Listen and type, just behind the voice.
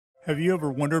Have you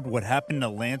ever wondered what happened to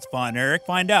Lance Von Erich?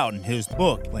 Find out in his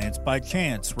book, Lance by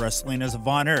Chance, Wrestling as a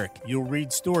Von Erich. You'll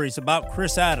read stories about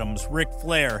Chris Adams, Ric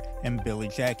Flair, and Billy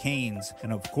Jack Haynes.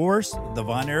 And of course, the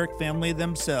Von Erich family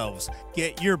themselves.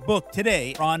 Get your book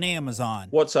today on Amazon.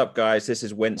 What's up, guys? This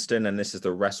is Winston, and this is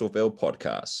the WrestleVille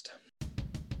podcast.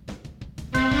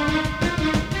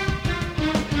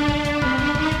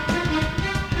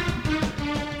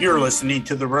 You're listening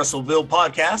to the WrestleVille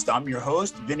podcast. I'm your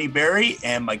host, Vinny Berry,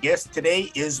 and my guest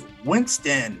today is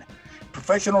Winston,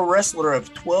 professional wrestler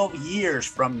of 12 years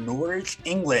from Norwich,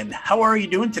 England. How are you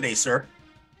doing today, sir?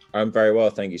 I'm very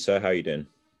well, thank you, sir. How are you doing?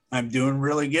 I'm doing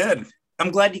really good. I'm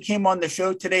glad you came on the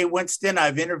show today, Winston.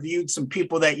 I've interviewed some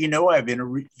people that you know. I've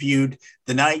interviewed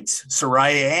the Knights,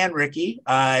 Soraya and Ricky.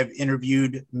 I've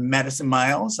interviewed Madison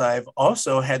Miles. I've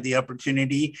also had the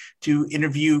opportunity to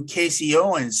interview Casey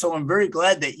Owens. So I'm very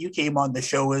glad that you came on the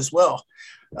show as well.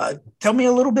 Tell me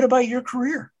a little bit about your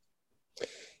career.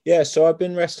 Yeah, so I've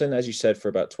been wrestling, as you said, for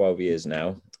about 12 years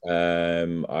now.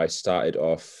 I started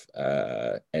off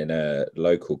in a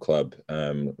local club,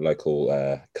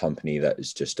 company that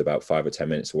is just about 5 or 10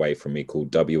 minutes away from me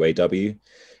called WAW,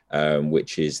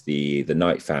 which is the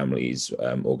Knight Family's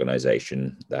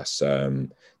organization. That's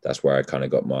where I kind of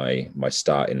got my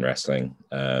start in wrestling.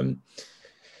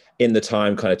 In the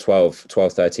time, kind of 12,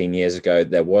 13 years ago,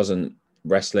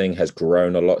 wrestling has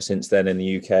grown a lot since then in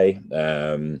the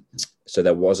UK. So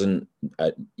there wasn't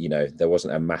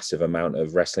a massive amount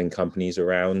of wrestling companies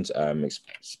around,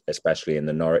 especially in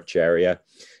the Norwich area.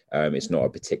 It's not a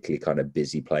particularly kind of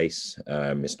busy place.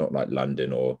 It's not like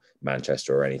London or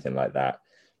Manchester or anything like that.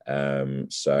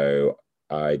 So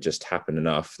I just happened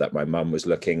enough that my mum was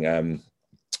looking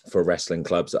for wrestling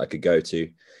clubs that I could go to.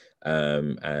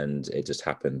 And it just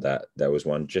happened that there was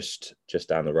one just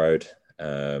down the road.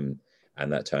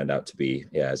 And that turned out to be,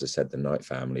 as I said, the Knight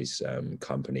Family's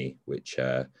company, which,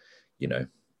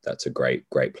 that's a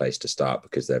great place to start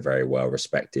because they're very well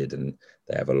respected and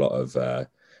they have a lot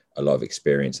of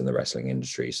experience in the wrestling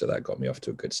industry. So that got me off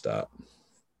to a good start.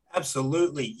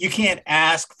 Absolutely. You can't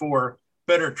ask for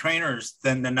better trainers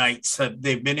than the Knights.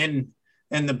 They've been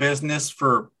in the business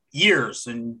for years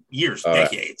and years,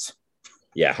 decades.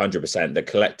 Yeah, 100%.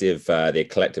 The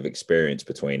collective experience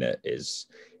between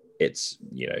it's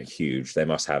huge. They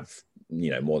must have,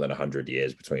 more than 100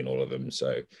 years between all of them.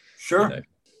 So sure.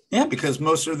 Yeah, because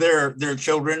most of their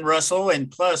children wrestle. And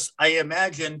plus, I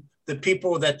imagine the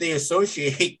people that they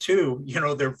associate to,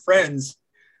 their friends,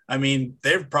 I mean,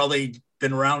 they've probably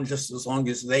been around just as long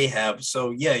as they have.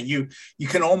 So yeah, you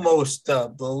can almost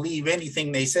believe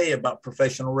anything they say about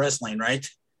professional wrestling, right?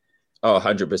 Oh,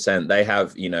 100%. They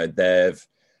have, they've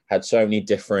had so many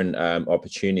different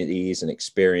opportunities and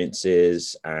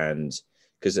experiences, and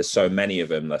because there's so many of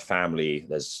them, the family,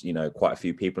 there's, quite a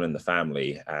few people in the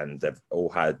family, and they've all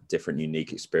had different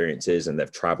unique experiences, and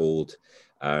they've traveled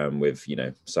with,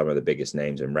 some of the biggest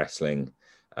names in wrestling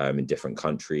in different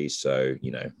countries. So,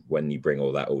 when you bring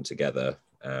all that all together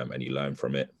and you learn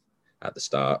from it at the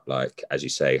start, like, as you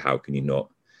say, how can you not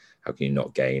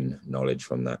gain knowledge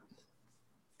from that?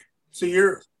 So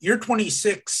you're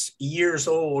 26 years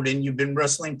old and you've been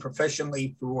wrestling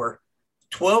professionally for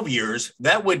 12 years.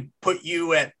 That would put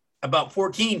you at about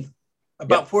 14.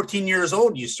 About 14 years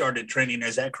old, you started training.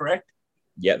 Is that correct?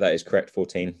 Yeah, that is correct.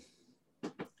 14.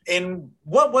 And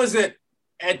what was it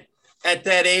at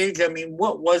that age? I mean,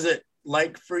 what was it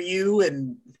like for you,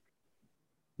 and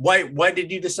why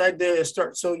did you decide to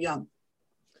start so young?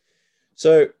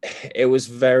 So it was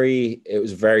very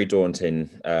daunting.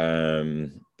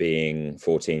 Being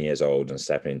 14 years old and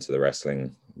stepping into the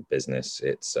wrestling business.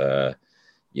 It's,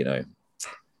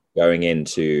 going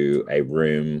into a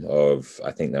room of,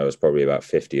 I think there was probably about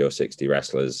 50 or 60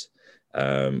 wrestlers.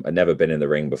 I'd never been in the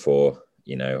ring before.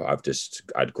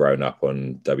 I'd grown up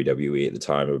on WWE at the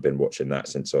time. I've been watching that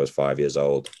since I was 5 years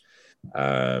old.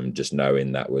 Just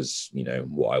knowing that was,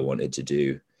 what I wanted to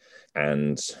do.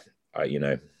 And,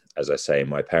 as I say,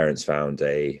 my parents found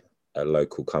a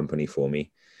local company for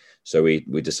me. So we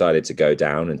decided to go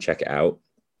down and check it out.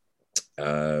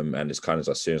 And it's kind of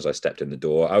as soon as I stepped in the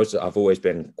door, I've always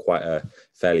been quite a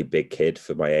fairly big kid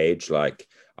for my age. Like,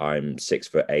 I'm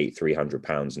 6'8", 300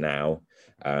 pounds now.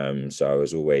 So I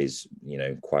was always,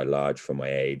 quite large for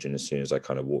my age. And as soon as I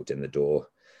kind of walked in the door,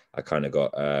 I kind of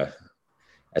got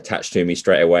attached to me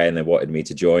straight away, and they wanted me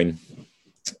to join.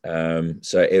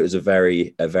 So it was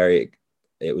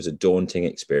it was a daunting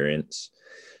experience.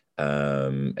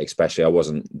 Especially I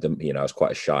was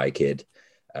quite a shy kid.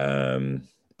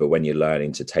 But when you're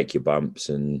learning to take your bumps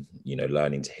and,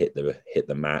 learning to hit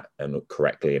the mat and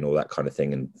correctly and all that kind of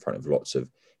thing in front of lots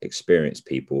of experienced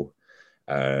people,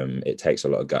 It takes a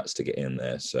lot of guts to get in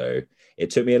there. So it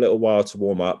took me a little while to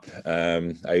warm up.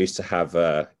 I used to have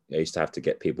to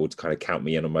get people to kind of count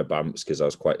me in on my bumps because I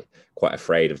was quite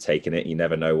afraid of taking it. You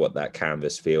never know what that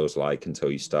canvas feels like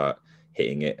until you start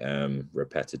hitting it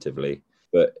repetitively.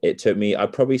 But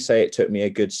I'd probably say it took me a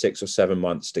good 6 or 7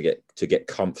 months to get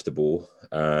comfortable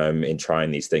in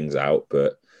trying these things out.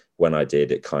 But when I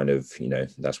did, it kind of,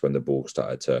 that's when the ball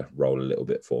started to roll a little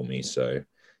bit for me. So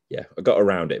yeah, I got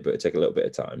around it, but it took a little bit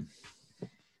of time.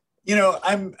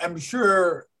 I'm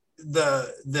sure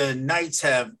the Knights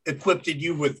have equipped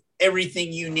you with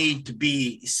everything you need to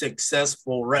be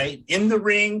successful, right? In the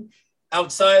ring,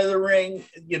 outside of the ring,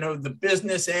 the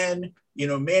business end,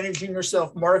 managing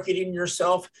yourself, marketing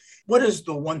yourself. What is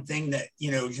the one thing that,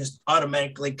 just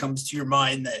automatically comes to your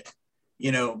mind that,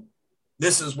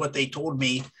 this is what they told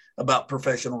me about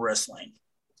professional wrestling?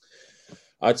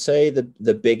 I'd say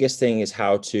the biggest thing is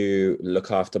how to look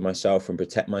after myself and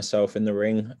protect myself in the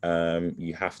ring.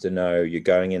 You have to know you're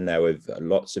going in there with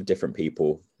lots of different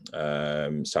people.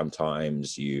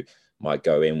 Sometimes you might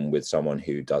go in with someone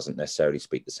who doesn't necessarily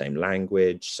speak the same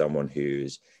language, someone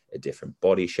who's a different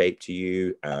body shape to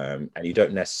you, and you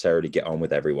don't necessarily get on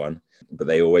with everyone. But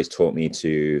they always taught me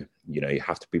to, you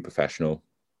have to be professional.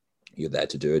 You're there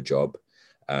to do a job,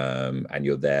 and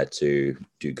you're there to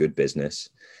do good business.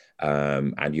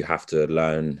 And you have to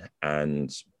learn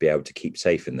and be able to keep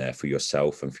safe in there for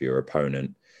yourself and for your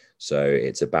opponent. So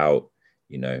it's about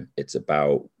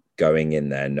going in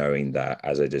there knowing that,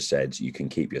 as I just said, you can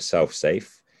keep yourself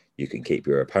safe, you can keep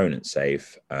your opponent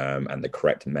safe, and the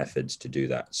correct methods to do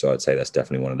that. So I'd say that's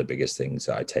definitely one of the biggest things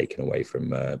that I've taken away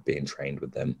from being trained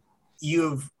with them.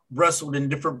 You've wrestled in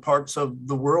different parts of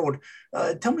the world.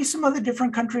 Tell me some other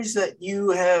different countries that you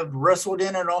have wrestled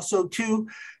in, and also too,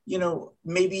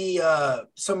 maybe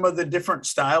some of the different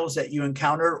styles that you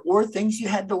encountered or things you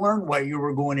had to learn while you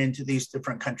were going into these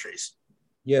different countries.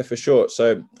 Yeah, for sure.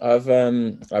 So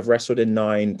I've wrestled in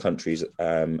 9 countries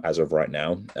as of right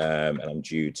now, and I'm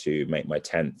due to make my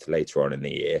 10th later on in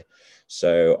the year.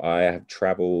 So I have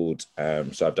traveled.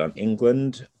 So I've done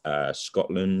England,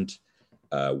 Scotland,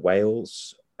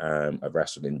 Wales. I've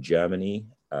wrestled in Germany,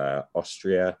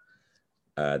 Austria,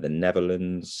 the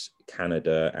Netherlands,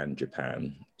 Canada, and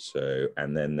Japan. So,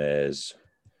 and then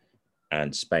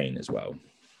and Spain as well.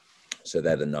 So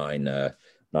they're the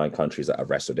 9 countries that I've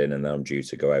wrestled in, and then I'm due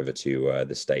to go over to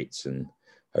the States and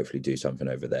hopefully do something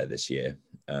over there this year.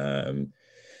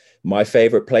 My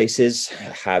favorite places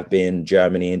have been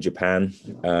Germany and Japan.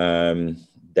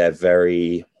 They're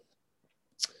very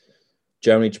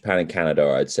Germany, Japan, and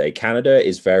Canada. I'd say Canada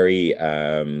is very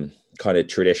kind of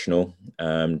traditional,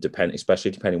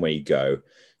 especially depending where you go.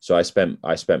 So I spent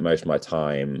most of my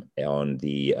time on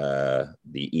the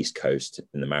East Coast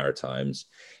in the Maritimes,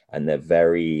 and they're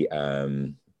very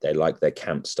they like their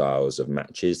camp styles of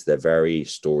matches. They're very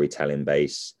storytelling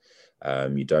based.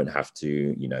 You don't have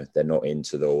to, they're not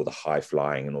into all the high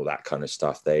flying and all that kind of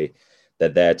stuff. They're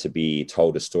there to be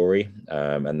told a story,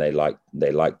 and they like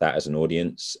that as an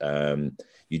audience.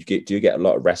 You do get a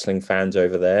lot of wrestling fans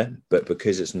over there, but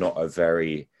because it's not a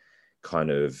very kind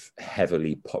of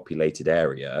heavily populated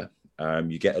area,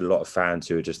 you get a lot of fans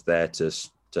who are just there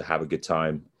to have a good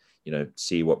time,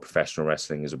 see what professional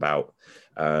wrestling is about.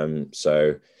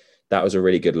 So that was a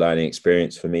really good learning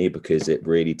experience for me, because it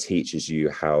really teaches you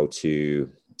how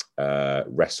to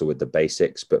wrestle with the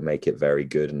basics, but make it very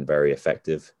good and very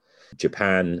effective.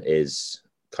 Japan is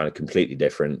kind of completely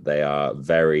different.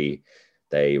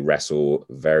 They wrestle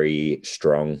very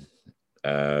strong.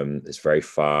 It's very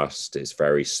fast. It's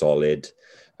very solid.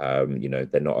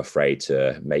 They're not afraid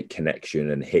to make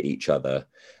connection and hit each other.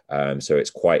 So it's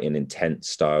quite an intense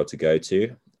style to go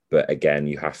to. But again,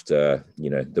 you have to,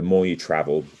 the more you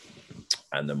travel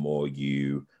and the more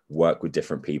you work with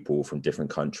different people from different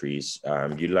countries,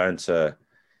 you learn to,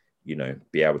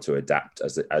 be able to adapt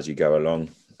as you go along.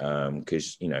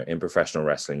 Because, in professional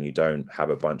wrestling, you don't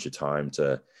have a bunch of time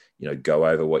to, go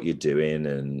over what you're doing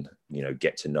and,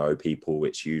 get to know people.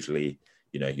 It's usually,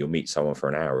 you'll meet someone for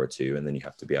an hour or two, and then you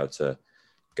have to be able to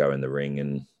go in the ring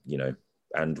and,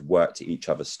 and work to each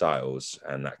other's styles.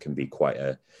 And that can be quite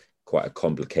a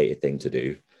complicated thing to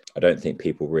do. I don't think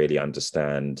people really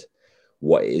understand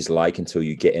what it is like until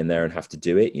you get in there and have to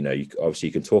do it. Obviously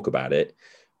you can talk about it,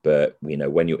 but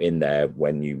when you're in there,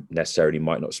 when you necessarily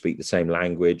might not speak the same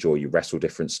language, or you wrestle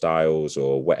different styles,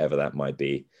 or whatever that might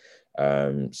be.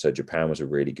 So Japan was a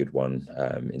really good one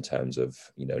in terms of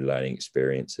learning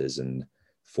experiences and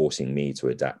forcing me to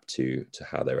adapt to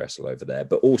how they wrestle over there,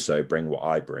 but also bring what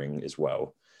I bring as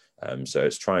well. So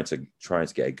it's trying to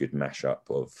get a good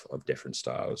mashup of different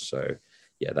styles. So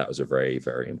yeah, that was a very,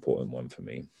 very important one for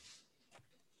me.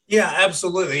 Yeah,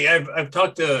 absolutely. I've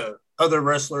talked to other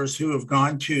wrestlers who have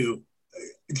gone to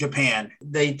Japan.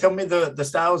 They tell me the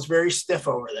style is very stiff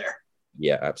over there.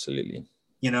 Yeah, absolutely.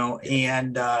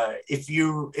 And if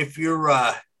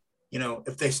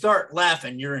they start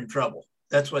laughing, you're in trouble.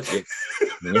 That's what.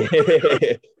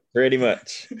 Pretty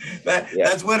much.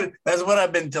 That's what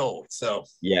I've been told. So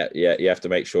yeah, you have to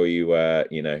make sure you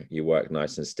work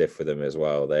nice and stiff with them as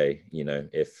well. They,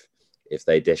 if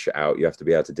they dish it out, you have to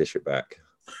be able to dish it back.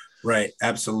 Right,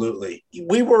 absolutely.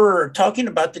 We were talking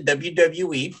about the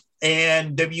WWE,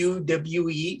 and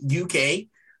WWE UK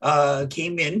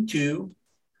came into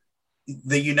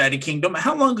the United Kingdom.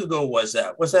 How long ago was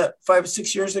that? Was that 5 or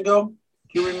 6 years ago?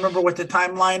 Do you remember what the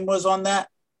timeline was on that?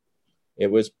 It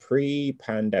was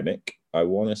pre-pandemic. I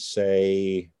want to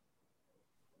say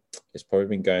it's probably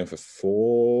been going for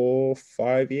 4 or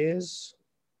 5 years.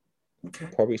 Okay.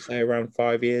 Probably say around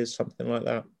 5 years, something like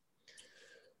that.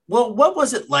 Well, what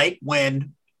was it like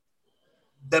when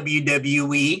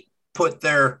WWE put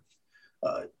their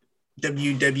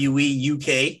WWE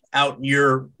UK out in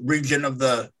your region of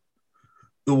the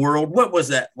world? What was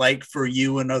that like for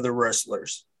you and other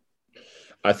wrestlers?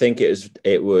 I think it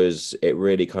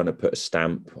really kind of put a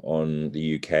stamp on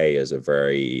the UK as a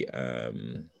very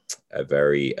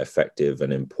effective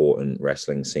and important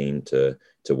wrestling scene to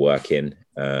work in.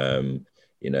 When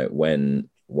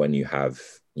you have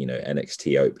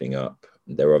NXT opening up,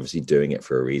 they're obviously doing it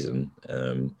for a reason.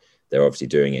 They're obviously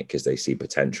doing it because they see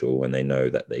potential and they know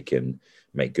that they can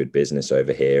make good business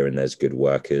over here, and there's good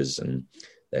workers and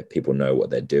that people know what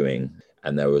they're doing.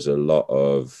 And there was a lot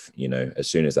of, as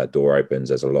soon as that door opens,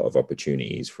 there's a lot of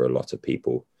opportunities for a lot of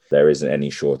people. There isn't any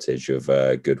shortage of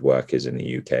good workers in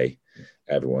the UK.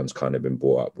 Everyone's kind of been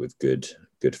brought up with good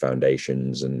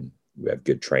foundations, and we have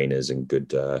good trainers and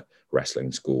good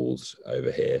wrestling schools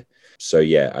over here. So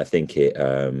yeah, I think it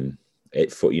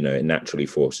naturally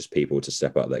forces people to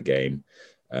step up their game.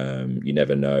 You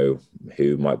never know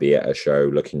who might be at a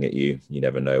show looking at you. You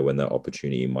never know when that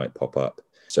opportunity might pop up.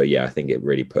 So yeah, I think it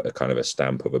really put a kind of a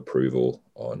stamp of approval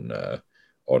on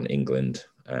England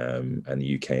and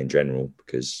the UK in general,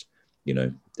 because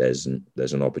there's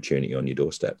an opportunity on your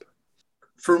doorstep.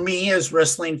 For me, as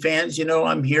wrestling fans,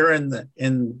 I'm here in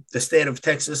the state of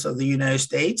Texas of the United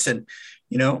States, and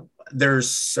there's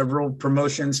several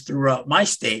promotions throughout my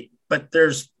state, but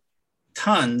there's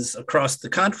tons across the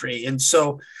country, and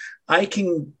so I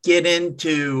can get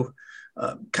into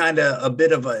kind of a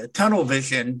bit of a tunnel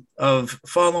vision of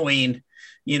following,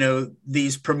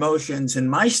 these promotions in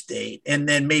my state and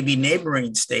then maybe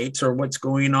neighboring states, or what's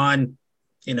going on,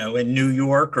 in New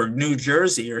York or New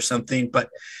Jersey or something.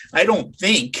 But I don't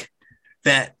think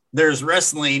that there's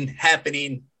wrestling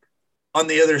happening on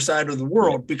the other side of the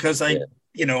world because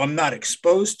I'm not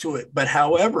exposed to it. But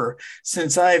however,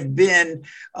 since I've been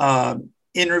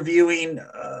interviewing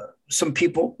some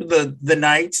people, the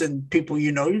Knights and people,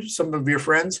 some of your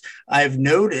friends, I've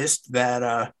noticed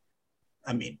that,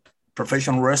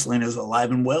 professional wrestling is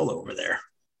alive and well over there.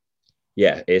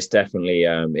 Yeah, it's definitely,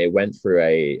 it went through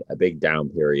a big down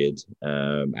period,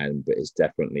 but it's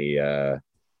definitely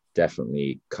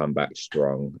come back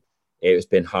strong. It's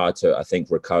been hard to, I think,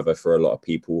 recover for a lot of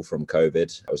people from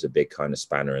COVID. It was a big kind of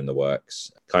spanner in the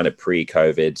works. Kind of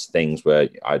pre-COVID, things where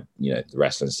the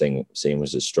wrestling scene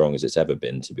was as strong as it's ever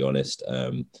been, to be honest.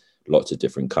 Lots of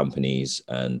different companies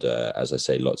and, as I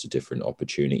say, lots of different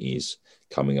opportunities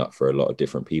coming up for a lot of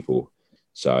different people.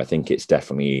 So I think it's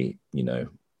definitely,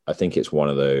 I think it's one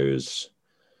of those,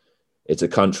 it's a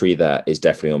country that is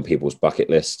definitely on people's bucket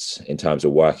lists in terms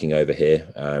of working over here.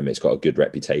 It's got a good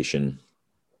reputation.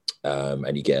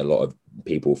 And you get a lot of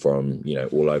people from,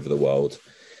 all over the world,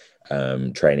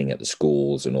 training at the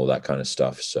schools and all that kind of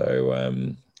stuff.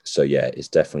 So yeah, it's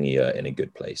definitely in a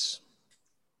good place.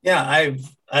 Yeah,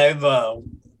 I've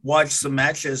watched some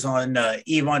matches on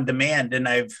Eve on Demand, and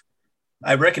I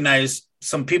recognize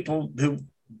some people who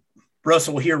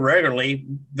wrestle here regularly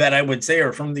that I would say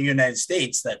are from the United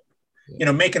States that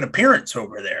make an appearance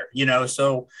over there.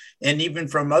 So, and even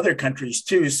from other countries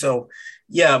too. So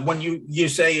yeah, when you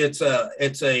say it's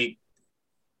a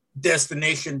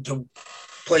destination to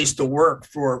place to work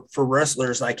for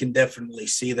wrestlers, I can definitely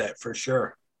see that for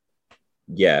sure.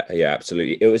 Yeah,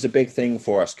 absolutely. It was a big thing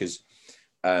for us because,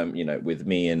 with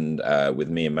me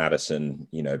and Madison,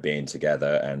 being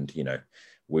together, and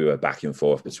we were back and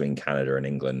forth between Canada and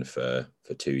England for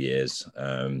 2 years,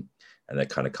 and there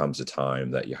kind of comes a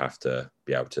time that you have to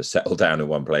be able to settle down in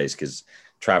one place, because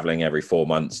traveling every 4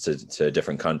 months to a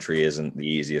different country isn't the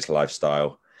easiest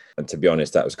lifestyle. And to be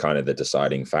honest, that was kind of the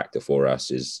deciding factor for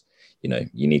us is,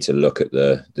 you need to look at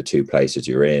the two places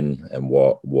you're in and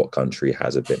what country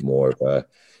has a bit more of a,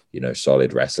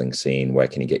 solid wrestling scene. Where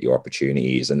can you get your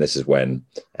opportunities? And this is when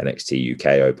NXT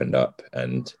UK opened up,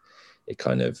 and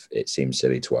it seems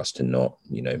silly to us to not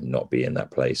be in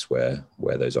that place where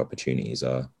those opportunities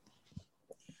are.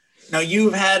 Now,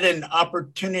 you've had an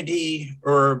opportunity,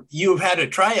 or you've had a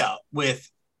tryout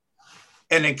with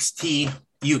NXT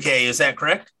UK, is that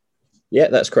correct? Yeah,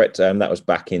 that's correct. That was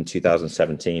back in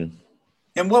 2017.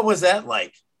 And what was that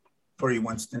like for you,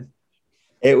 Winston?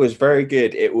 It was very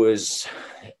good. It was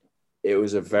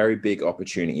a very big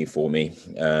opportunity for me.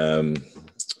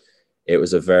 It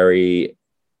was a very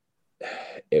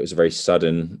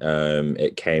sudden.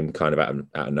 It came kind of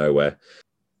out of nowhere.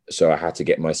 So I had to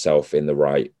get myself in the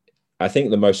right. I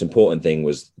think the most important thing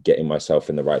was getting myself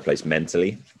in the right place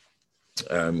mentally.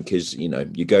 Because,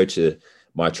 you go to,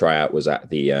 my tryout was at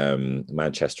the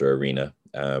Manchester Arena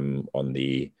on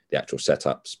the actual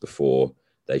setups before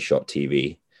they shot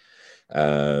TV.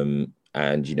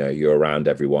 And, you're around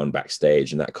everyone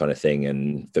backstage and that kind of thing.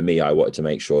 And for me, I wanted to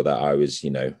make sure that I was,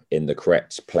 in the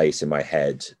correct place in my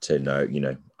head to know,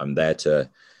 I'm there to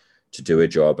do a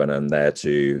job, and I'm there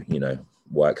to,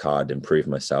 work hard, improve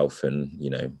myself,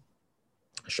 and,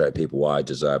 show people why I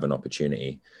deserve an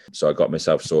opportunity. So I got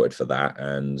myself sorted for that.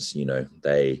 And,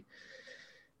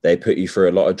 they put you through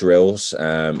a lot of drills.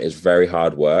 It's very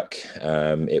hard work.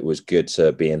 It was good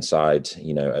to be inside,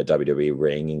 a WWE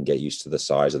ring and get used to the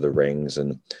size of the rings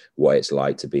and what it's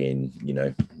like to be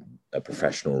in, a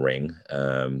professional ring.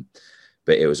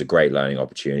 But it was a great learning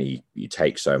opportunity. You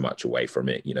take so much away from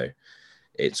it.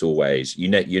 It's always,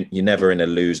 you're never in a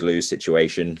lose-lose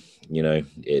situation.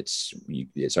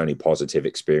 It's only positive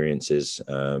experiences.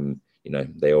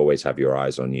 They always have your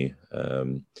eyes on you.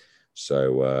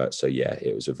 So yeah,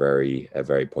 it was a very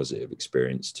positive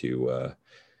experience to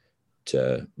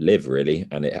live, really.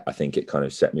 And I think it kind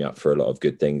of set me up for a lot of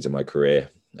good things in my career,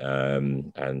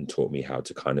 and taught me how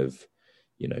to kind of,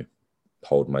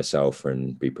 hold myself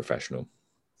and be professional.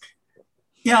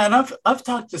 Yeah, and I've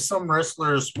talked to some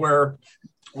wrestlers where,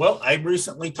 I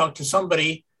recently talked to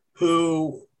somebody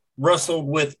who wrestled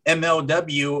with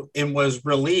MLW and was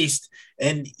released,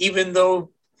 and even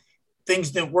though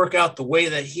things didn't work out the way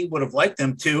that he would have liked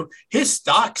them to, his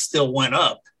stock still went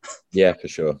up. Yeah, for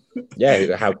sure.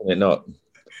 Yeah, how can it not?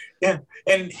 Yeah,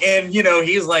 and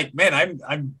he's like, man,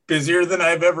 I'm busier than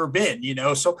I've ever been.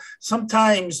 So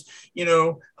sometimes,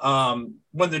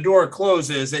 when the door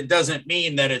closes, it doesn't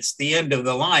mean that it's the end of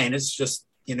the line. It's just,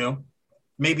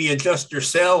 maybe adjust your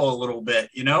sail a little bit.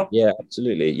 Yeah,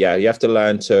 absolutely. Yeah, you have to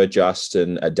learn to adjust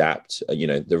and adapt.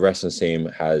 The wrestling scene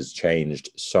has changed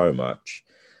so much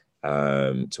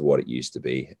to what it used to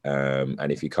be,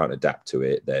 and if you can't adapt to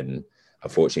it, then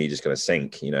unfortunately you're just going to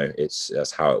sink.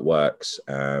 That's how it works,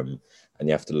 and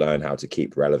you have to learn how to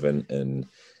keep relevant and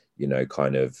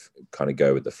kind of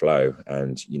go with the flow.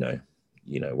 And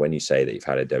when you say that you've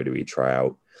had a WWE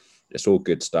tryout, it's all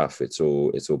good stuff. It's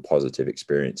all positive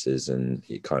experiences, and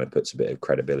it kind of puts a bit of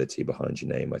credibility behind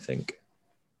your name, I think.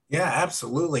 Yeah,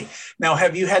 absolutely. Now,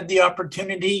 have you had the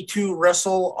opportunity to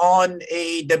wrestle on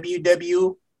a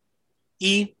WWE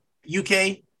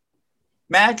UK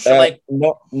match?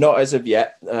 Not as of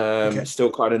yet. Okay.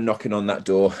 Still kind of knocking on that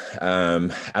door.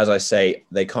 As I say,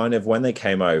 they kind of, when they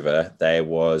came over, there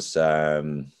was I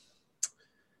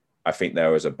think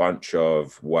there was a bunch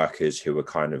of workers who were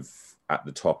kind of at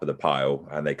the top of the pile,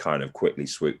 and they kind of quickly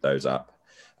swooped those up.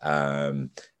 And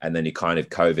then you kind of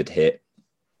COVID hit,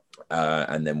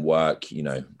 and then work,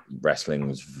 wrestling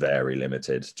was very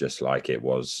limited, just like it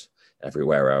was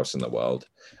everywhere else in the world.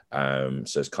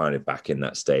 So it's kind of back in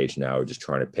that stage now, just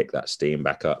trying to pick that steam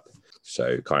back up.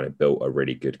 So kind of built a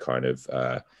really good kind of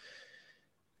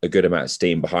a good amount of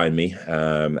steam behind me,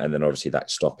 and then obviously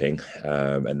that's stopping,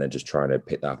 and then just trying to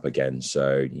pick that up again.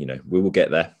 So we will get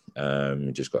there.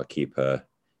 Just got to keep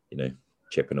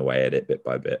chipping away at it bit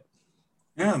by bit.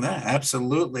 Yeah,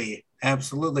 absolutely.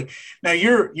 Now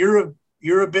you're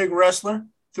a big wrestler,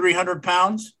 300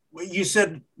 pounds. You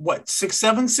said what,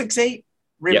 6'7", 6'8"?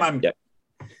 Remind me.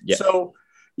 Yeah. So,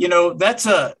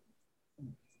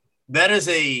 that is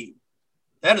a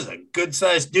good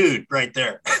sized dude right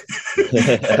there.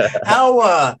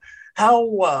 How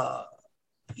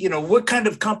what kind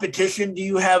of competition do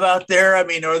you have out there? I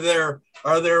mean, are there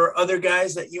other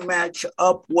guys that you match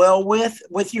up well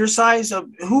with your size?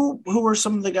 Who are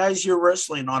some of the guys you're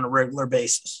wrestling on a regular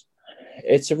basis?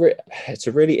 It's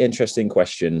a really interesting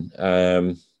question.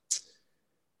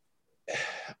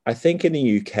 I think in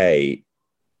the UK,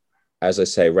 as I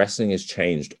say, wrestling has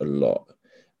changed a lot.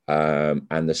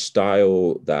 And the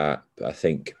style that I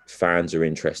think fans are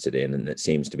interested in, and it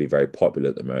seems to be very popular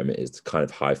at the moment, is the kind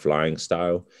of high flying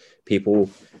style. People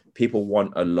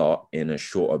want a lot in a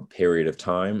shorter period of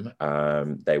time.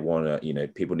 They want to,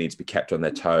 people need to be kept on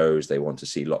their toes. They want to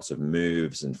see lots of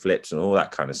moves and flips and all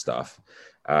that kind of stuff.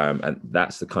 And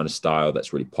that's the kind of style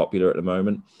that's really popular at the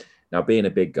moment. Now, being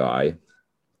a big guy,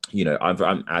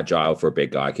 I'm agile for a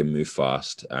big guy. I can move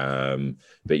fast,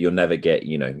 but you'll never get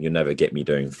me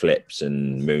doing flips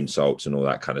and moonsaults and all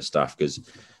that kind of stuff, because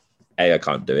A, I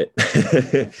can't do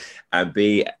it, and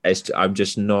B, I'm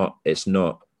just not. It's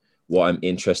not what I'm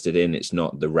interested in. It's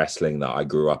not the wrestling that I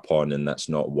grew up on, and that's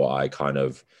not what I kind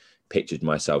of pictured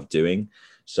myself doing.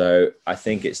 So I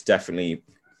think it's definitely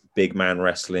big man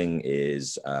wrestling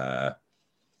is. I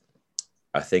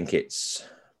think it's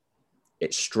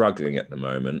struggling at the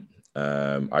moment.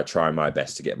 I try my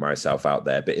best to get myself out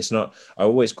there, but it's not. I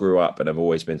always grew up and I've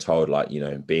always been told, like,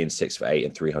 being 6'8"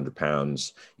 and 300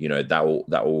 pounds,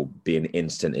 that will be an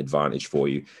instant advantage for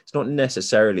you. It's not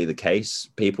necessarily the case.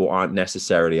 People aren't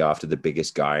necessarily after the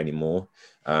biggest guy anymore,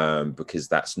 because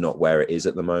that's not where it is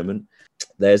at the moment.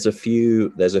 There's a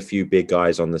few big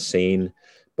guys on the scene,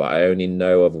 but I only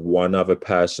know of one other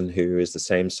person who is the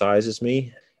same size as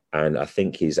me. And I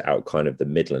think he's out kind of the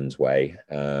Midlands way.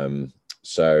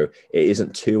 So it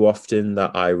isn't too often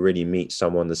that I really meet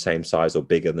someone the same size or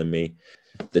bigger than me.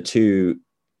 The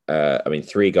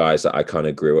three guys that I kind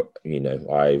of grew up,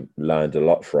 I learned a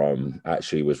lot from,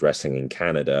 actually was wrestling in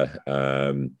Canada,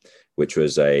 which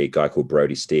was a guy called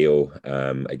Brody Steele,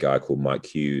 a guy called Mike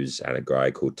Hughes, and a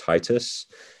guy called Titus,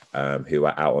 who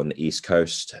are out on the East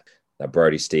Coast. Now,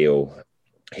 Brody Steele,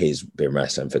 he's been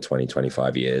wrestling for 20,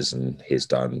 25 years, and he's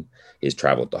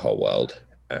traveled the whole world.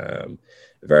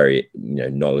 Very,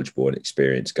 knowledgeable and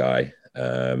experienced guy.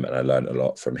 And I learned a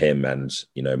lot from him, and,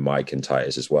 Mike and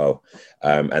Titus as well.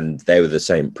 And they were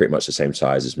pretty much the same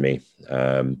size as me.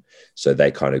 So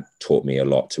they kind of taught me a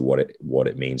lot to what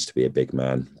it means to be a big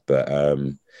man. But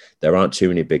there aren't too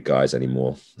many big guys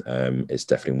anymore. It's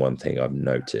definitely one thing I've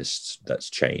noticed that's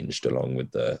changed along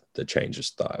with the change of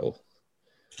style.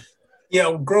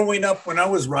 Yeah, growing up when I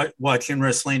was watching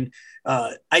wrestling,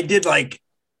 I did like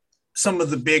some of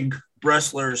the big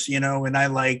wrestlers, and I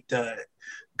liked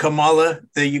Kamala,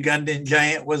 the Ugandan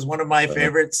giant, was one of my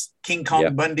favorites. King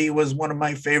Kong Bundy was one of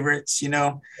my favorites.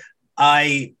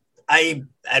 I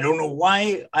don't know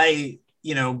why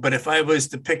but if I was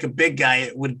to pick a big guy,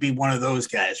 it would be one of those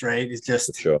guys, right? It's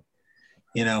just, sure.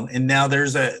 And now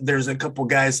there's a couple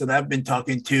guys that I've been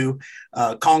talking to.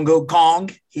 Congo Kong,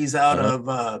 he's out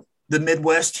of the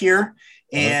Midwest here,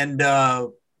 and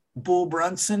Bull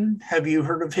Brunson. Have you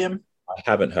heard of him? I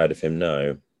haven't heard of him.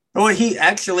 No. Oh, he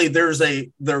actually, there's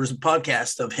a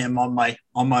podcast of him on my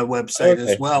website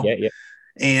as well. Yeah.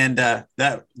 And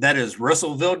that is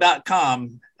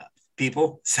Russellville.com,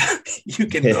 people. So you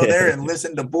can go there and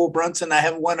listen to Bull Brunson. I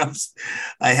have one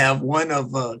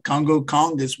of Congo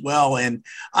Kong as well, and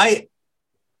I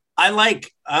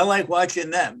like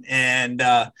watching them, and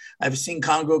I've seen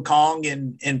Congo Kong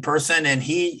in person, and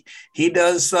he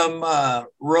does some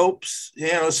ropes.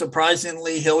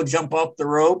 Surprisingly, he'll jump up the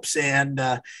ropes, and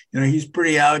he's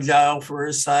pretty agile for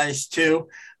his size too.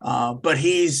 But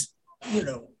he's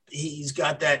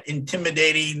got that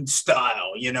intimidating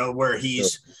style, where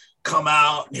he's come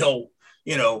out and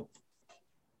he'll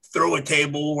throw a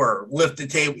table or lift a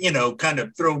table, kind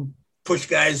of push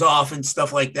guys off and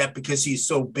stuff like that, because he's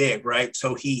so big, right?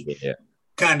 So he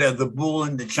kind of the bull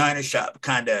in the china shop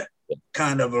kind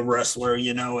of a wrestler,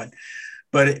 and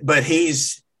but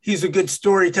he's a good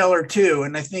storyteller too.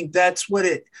 And I think that's what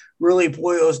it really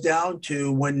boils down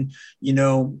to when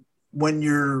you're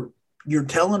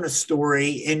telling a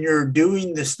story and you're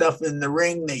doing the stuff in the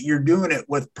ring, that you're doing it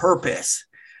with purpose.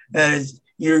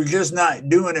 You're just not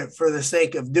doing it for the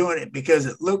sake of doing it because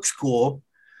it looks cool.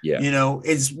 Yeah.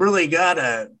 It's really got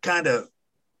to kind of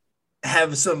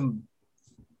have some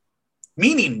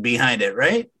meaning behind it,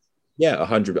 right? Yeah,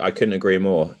 100. I couldn't agree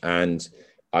more. And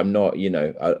I'm not,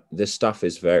 this stuff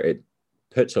is it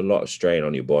puts a lot of strain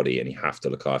on your body, and you have to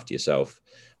look after yourself.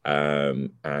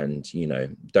 And, don't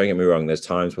get me wrong, there's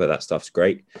times where that stuff's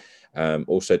great.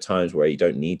 Also times where you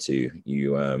don't need to,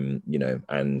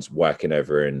 and working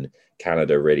over in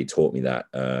Canada really taught me that.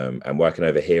 And working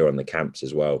over here on the camps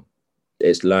as well.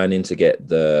 It's learning to get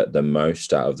the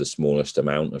most out of the smallest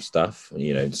amount of stuff,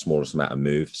 the smallest amount of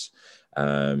moves.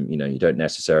 You don't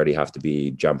necessarily have to be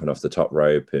jumping off the top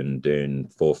rope and doing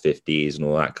 450s and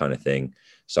all that kind of thing.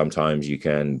 Sometimes you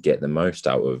can get the most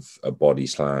out of a body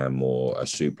slam or a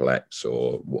suplex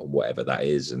or whatever that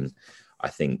is. And I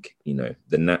think, you know,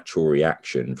 the natural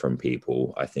reaction from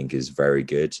people, I think, is very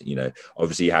good. You know,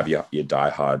 obviously you have your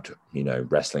diehard, you know,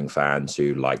 wrestling fans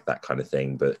who like that kind of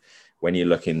thing. But when you're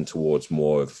looking towards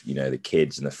more of, you know, the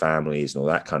kids and the families and all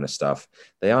that kind of stuff,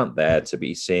 they aren't there to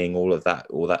be seeing all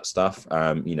that stuff.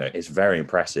 You know, it's very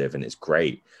impressive and it's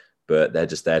great, but they're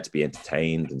just there to be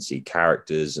entertained and see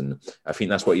characters. And I think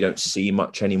that's what you don't see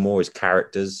much anymore is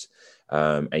characters.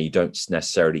 And you don't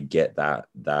necessarily get that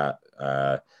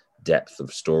depth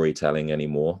of storytelling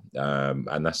anymore,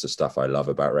 and that's the stuff I love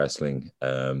about wrestling.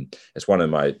 It's one of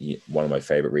my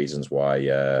favorite reasons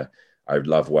why I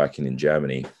love working in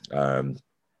Germany.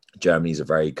 Germany's a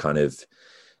very kind of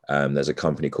there's a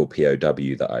company called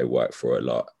POW that I work for a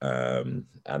lot, and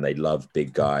they love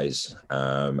big guys,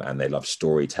 and they love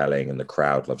storytelling, and the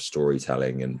crowd loves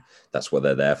storytelling, and that's what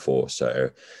they're there for. So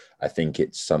I think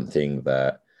it's something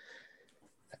that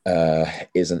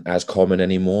isn't as common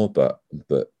anymore, but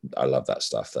I love that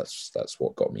stuff. That's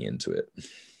what got me into it.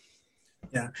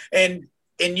 Yeah.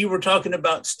 And you were talking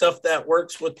about stuff that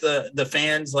works with the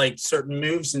fans, like certain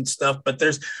moves and stuff, but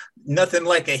there's nothing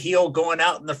like a heel going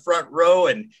out in the front row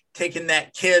and taking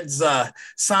that kid's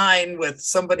sign with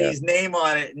somebody's name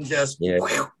on it and just,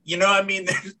 you know, I mean,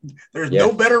 there's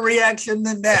no better reaction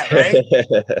than that,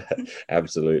 right?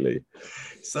 Absolutely.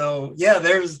 So yeah,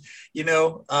 there's, you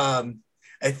know,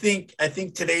 I think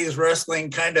today's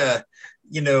wrestling kind of,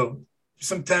 you know,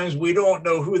 sometimes we don't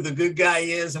know who the good guy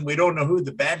is and we don't know who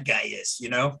the bad guy is, you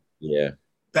know? Yeah.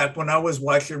 Back when I was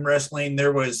watching wrestling,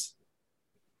 there was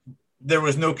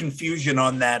no confusion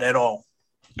on that at all.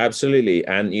 Absolutely.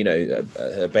 And, you know,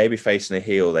 a babyface and a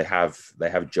heel, they have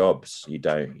jobs.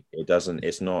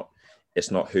 It's not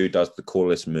who does the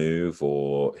coolest move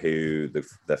or who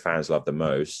the fans love the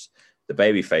most. The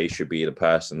babyface should be the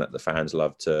person that the fans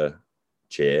love to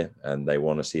cheer and they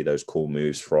want to see those cool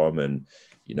moves from and,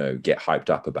 you know, get hyped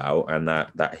up about. And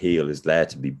that heel is there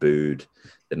to be booed.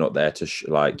 They're not there to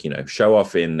show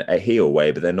off in a heel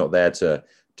way, but they're not there to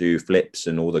do flips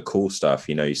and all the cool stuff.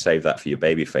 You know, you save that for your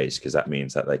babyface because that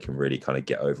means that they can really kind of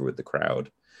get over with the crowd.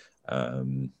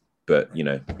 But, you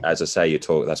know, as I say,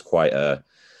 that's quite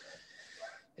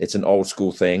it's an old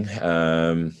school thing.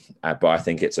 But I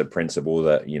think it's a principle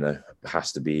that, you know,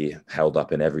 has to be held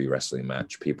up in every wrestling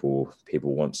match. People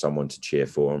want someone to cheer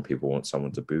for and people want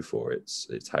someone to boo for.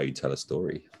 It's how you tell a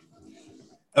story.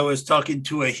 I was talking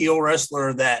to a heel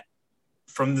wrestler that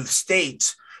from the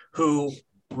States who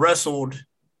wrestled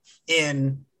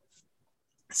in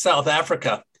South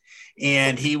Africa,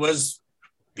 and he was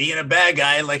being a bad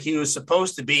guy like he was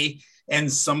supposed to be.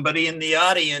 And somebody in the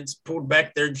audience pulled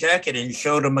back their jacket and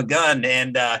showed him a gun.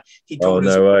 And he told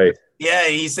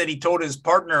he said he told his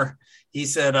partner, he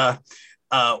said,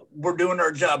 we're doing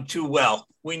our job too well.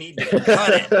 We need to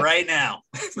cut it right now.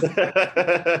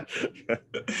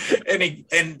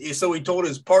 So he told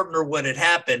his partner what had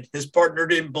happened. His partner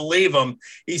didn't believe him.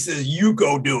 He says, you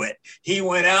go do it. He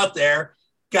went out there,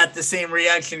 got the same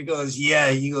reaction. He goes,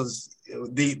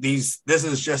 this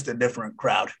is just a different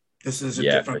crowd. This is a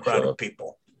different crowd of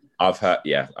people. I've heard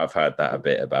that a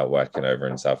bit about working over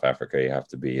in South Africa. You have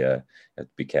to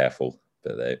be careful,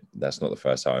 but that's not the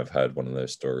first time I've heard one of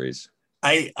those stories.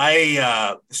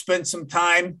 I spent some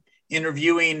time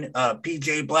interviewing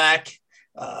PJ Black,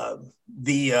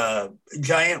 the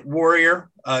Giant Warrior,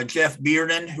 Jeff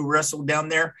Bearden, who wrestled down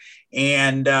there,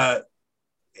 and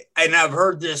I've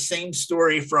heard this same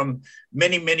story from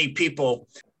many, many people.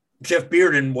 Jeff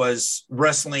Bearden was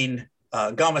wrestling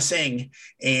Gama Singh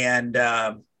and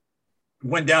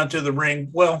went down to the ring.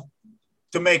 Well,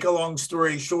 to make a long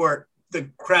story short, the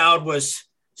crowd was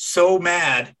so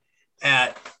mad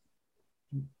at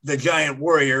the Giant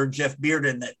Warrior, Jeff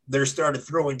Bearden, that they started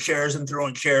throwing chairs,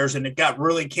 and it got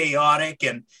really chaotic.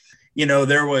 And, you know,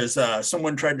 there was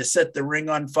someone tried to set the ring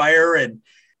on fire and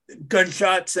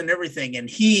gunshots and everything. And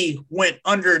he went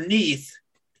underneath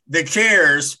the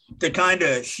chairs to kind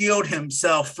of shield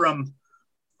himself from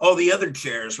all the other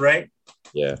chairs, right?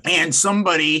 Yeah. And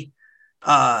somebody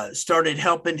started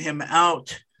helping him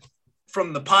out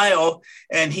from the pile,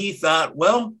 and he thought,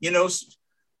 well, you know,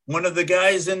 one of the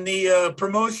guys in the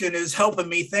promotion is helping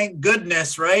me, thank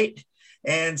goodness, right?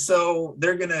 And so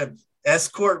they're gonna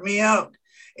escort me out.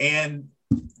 And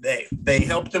they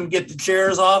helped him get the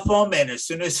chairs off him, and as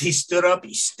soon as he stood up,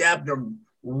 he stabbed him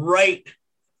right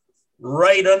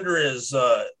under his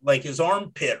his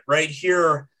armpit, right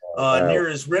here. Near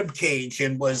his rib cage,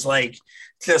 and was like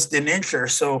just an inch or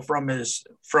so from his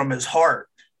heart.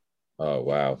 Oh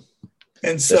wow!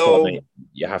 And so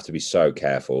you have to be so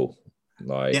careful. You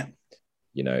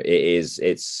know,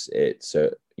 it's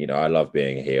you know, I love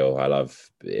being a heel.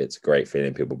 It's a great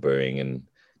feeling people booing, and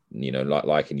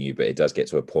liking you, but it does get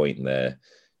to a point there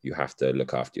you have to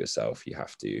look after yourself. You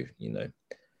have to,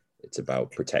 it's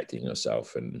about protecting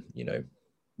yourself and,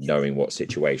 knowing what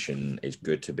situation is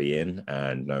good to be in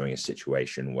and knowing a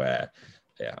situation where,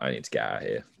 I need to get out of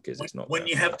here because it's not when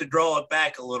you have to draw it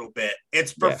back a little bit.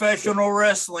 It's professional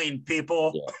wrestling,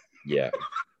 people. Yeah.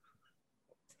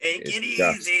 Take it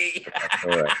easy.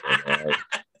 Right.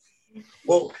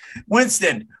 Well,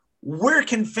 Winston, where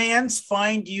can fans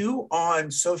find you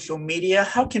on social media?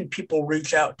 How can people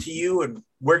reach out to you, and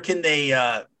where can they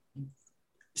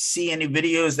see any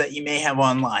videos that you may have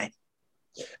online?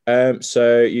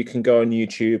 So you can go on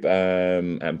YouTube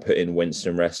and put in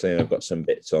Winston Wrestling. I've got some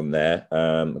bits on there.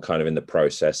 Kind of in the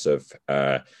process of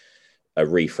a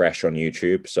refresh on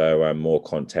YouTube, so more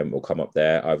content will come up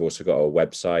there. I've also got a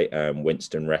website,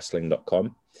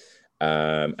 winstonwrestling.com,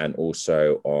 and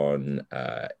also on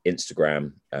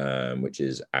Instagram, which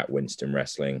is at Winston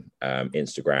Wrestling.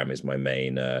 Instagram is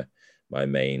my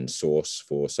main source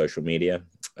for social media.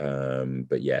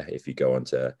 But yeah, if you go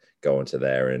onto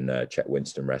there and check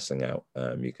Winston Wrestling out,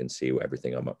 you can see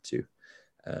everything I'm up to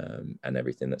and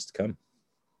everything that's to come.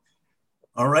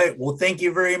 All right. Well, thank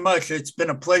you very much. It's been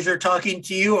a pleasure talking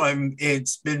to you.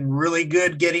 It's been really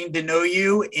good getting to know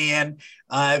you, and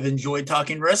I've enjoyed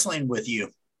talking wrestling with you.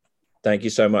 Thank you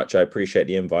so much. I appreciate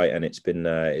the invite, and it's been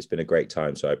a great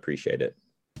time. So I appreciate it.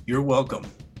 You're welcome.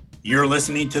 You're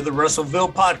listening to the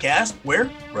Wrestleville podcast,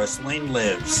 where wrestling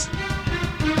lives.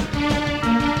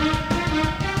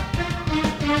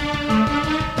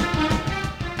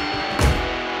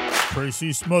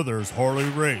 Tracy Smothers, Harley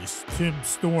Race, Tim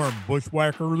Storm,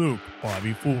 Bushwhacker Luke,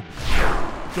 Bobby Fulton.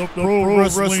 The Pro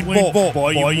Wrestling Vault,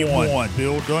 Volume 1,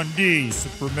 Bill Dundee,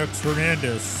 Supermax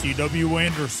Hernandez, C.W.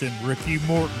 Anderson, Ricky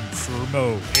Morton, Sir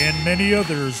Mo, and many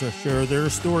others share their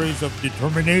stories of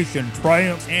determination,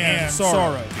 triumph, and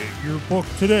sorrow. Get your book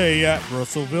today at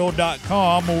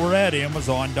Russellville.com or at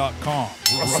Amazon.com.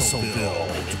 Russellville,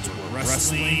 it's where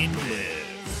wrestling lives.